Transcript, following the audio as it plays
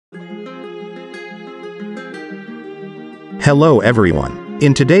Hello everyone.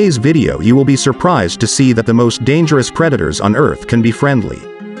 In today's video you will be surprised to see that the most dangerous predators on Earth can be friendly.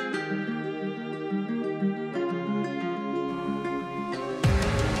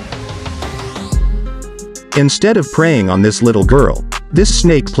 Instead of preying on this little girl, this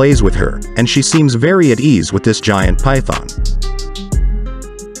snake plays with her, and she seems very at ease with this giant python.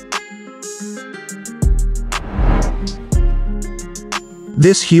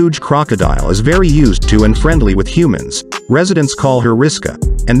 This huge crocodile is very used to and friendly with humans. Residents call her Riska,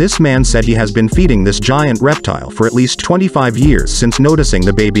 and this man said he has been feeding this giant reptile for at least 25 years since noticing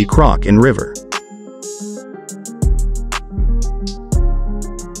the baby croc in river.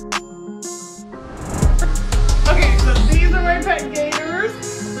 Okay, so these are my pet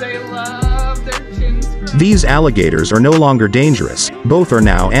gators. They love their chins scratched. These alligators are no longer dangerous, both are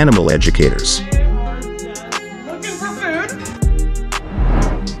now animal educators.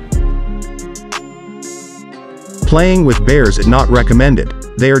 Playing with bears is not recommended.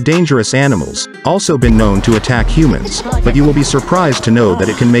 They are dangerous animals, also been known to attack humans, but you will be surprised to know that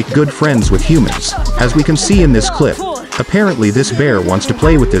it can make good friends with humans. As we can see in this clip, apparently this bear wants to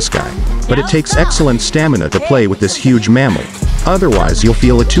play with this guy, but it takes excellent stamina to play with this huge mammal. Otherwise you'll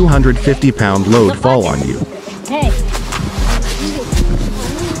feel a 250-pound load fall on you.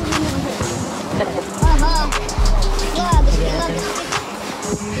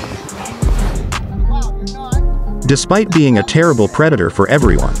 Despite being a terrible predator for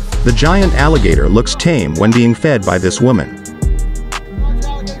everyone, the giant alligator looks tame when being fed by this woman.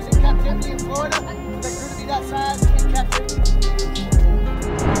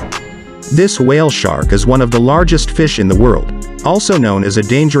 This whale shark is one of the largest fish in the world, also known as a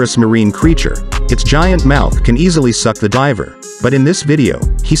dangerous marine creature. Its giant mouth can easily suck the diver, but in this video,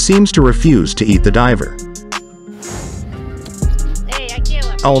 he seems to refuse to eat the diver.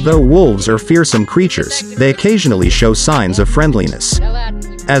 Although wolves are fearsome creatures, they occasionally show signs of friendliness.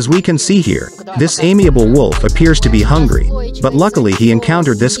 As we can see here, this amiable wolf appears to be hungry, but luckily he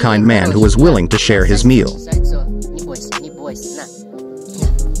encountered this kind man who was willing to share his meal.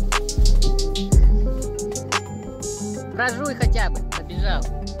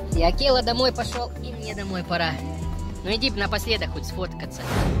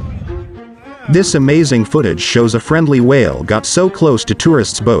 This amazing footage shows a friendly whale got so close to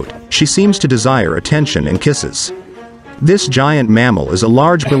tourist's boat, she seems to desire attention and kisses. This giant mammal is a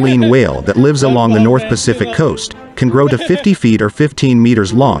large baleen whale that lives along the North Pacific coast, can grow to 50 feet or 15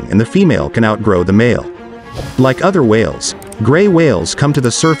 meters long, and the female can outgrow the male. Like other whales, gray whales come to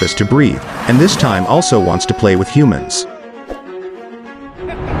the surface to breathe, and this time also wants to play with humans.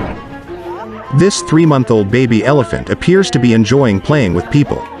 This 3-month-old baby elephant appears to be enjoying playing with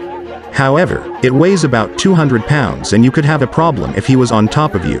people. However, it weighs about 200 pounds and you could have a problem if he was on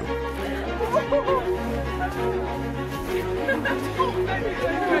top of you.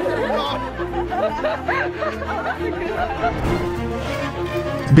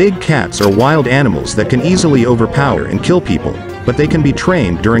 Big cats are wild animals that can easily overpower and kill people, but they can be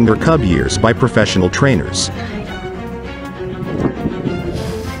trained during their cub years by professional trainers.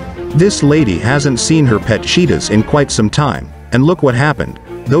 This lady hasn't seen her pet cheetahs in quite some time, and look what happened.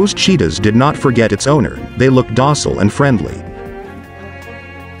 Those cheetahs did not forget its owner, they look docile and friendly.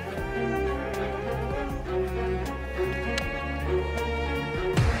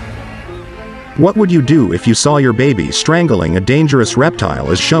 What would you do if you saw your baby strangling a dangerous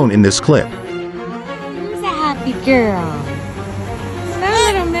reptile as shown in this clip? Who's a happy girl?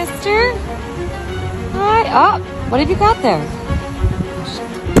 Hello, little mister. Hi. Oh, what have you got there?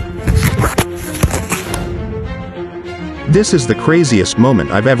 This is the craziest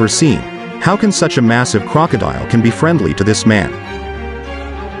moment I've ever seen. How can such a massive crocodile can be friendly to this man?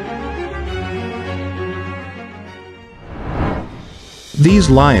 These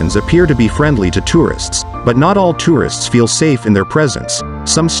lions appear to be friendly to tourists, but not all tourists feel safe in their presence.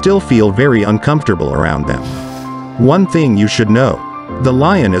 Some still feel very uncomfortable around them. One thing you should know: the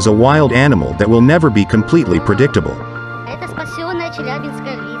lion is a wild animal that will never be completely predictable.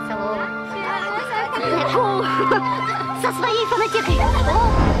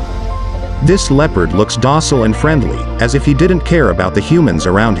 This leopard looks docile and friendly, as if he didn't care about the humans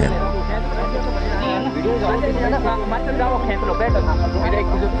around him.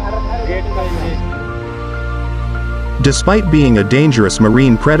 Despite being a dangerous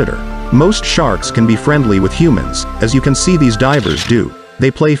marine predator, most sharks can be friendly with humans, as you can see these divers do. They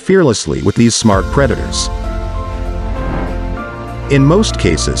play fearlessly with these smart predators. In most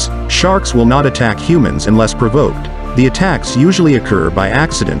cases, sharks will not attack humans unless provoked. The attacks usually occur by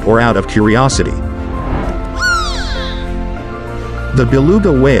accident or out of curiosity. The beluga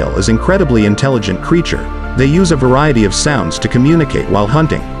whale is an incredibly intelligent creature. They use a variety of sounds to communicate while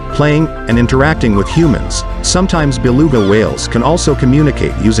hunting, playing, and interacting with humans. Sometimes beluga whales can also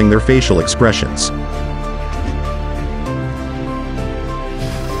communicate using their facial expressions.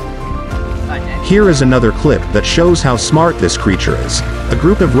 Here is another clip that shows how smart this creature is. A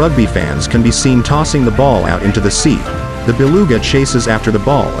group of rugby fans can be seen tossing the ball out into the sea. The beluga chases after the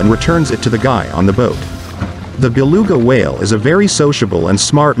ball and returns it to the guy on the boat. The beluga whale is a very sociable and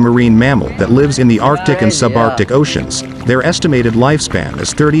smart marine mammal that lives in the Arctic and subarctic oceans. Their estimated lifespan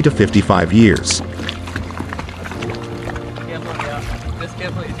is 30 to 55 years.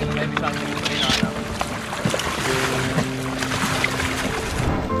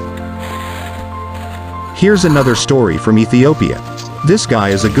 Here's another story from Ethiopia. This guy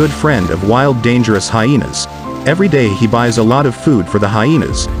is a good friend of wild dangerous hyenas. Every day he buys a lot of food for the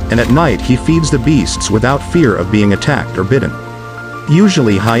hyenas, and at night he feeds the beasts without fear of being attacked or bitten.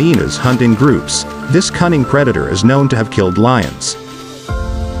 Usually hyenas hunt in groups. This cunning predator is known to have killed lions.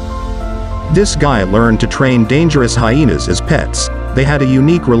 This guy learned to train dangerous hyenas as pets. They had a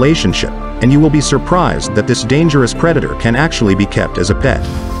unique relationship, and you will be surprised that this dangerous predator can actually be kept as a pet.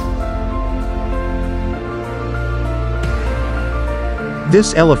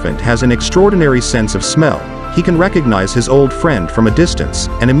 This elephant has an extraordinary sense of smell. He can recognize his old friend from a distance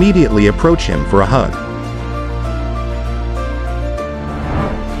and immediately approach him for a hug.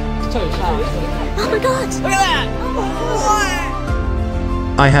 Oh my god! Look at that!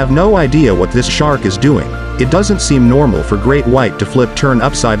 I have no idea what this shark is doing. It doesn't seem normal for great white to flip turn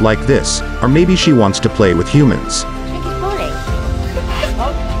upside like this, or maybe she wants to play with humans.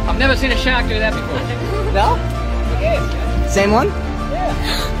 I've never seen a shark do that before. No? Same one?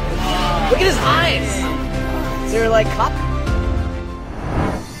 Look at his eyes! Is there like cup?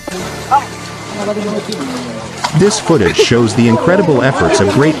 This footage shows the incredible efforts of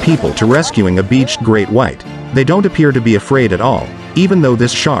great people to rescuing a beached great white. They don't appear to be afraid at all, even though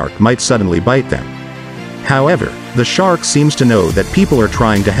this shark might suddenly bite them. However, the shark seems to know that people are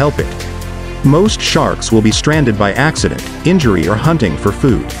trying to help it. Most sharks will be stranded by accident, injury, or hunting for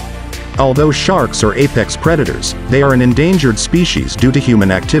food. Although sharks are apex predators, they are an endangered species due to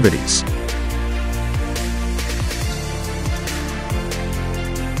human activities.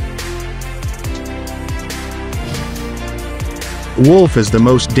 Wolf is the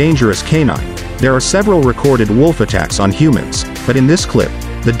most dangerous canine. There are several recorded wolf attacks on humans, but in this clip,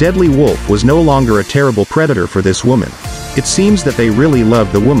 the deadly wolf was no longer a terrible predator for this woman. It seems that they really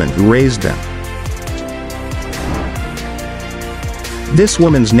loved the woman who raised them. This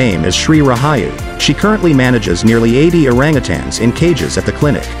woman's name is Sri Rahayu. She currently manages nearly 80 orangutans in cages at the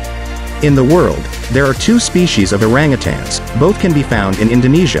clinic. In the world, there are 2 species of orangutans. Both can be found in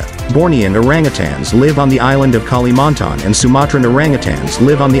Indonesia. Bornean orangutans live on the island of Kalimantan and Sumatran orangutans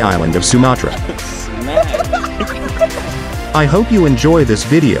live on the island of Sumatra. I hope you enjoy this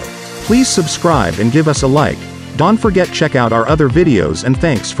video. Please subscribe and give us a like. Don't forget check out our other videos and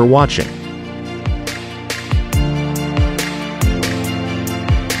thanks for watching.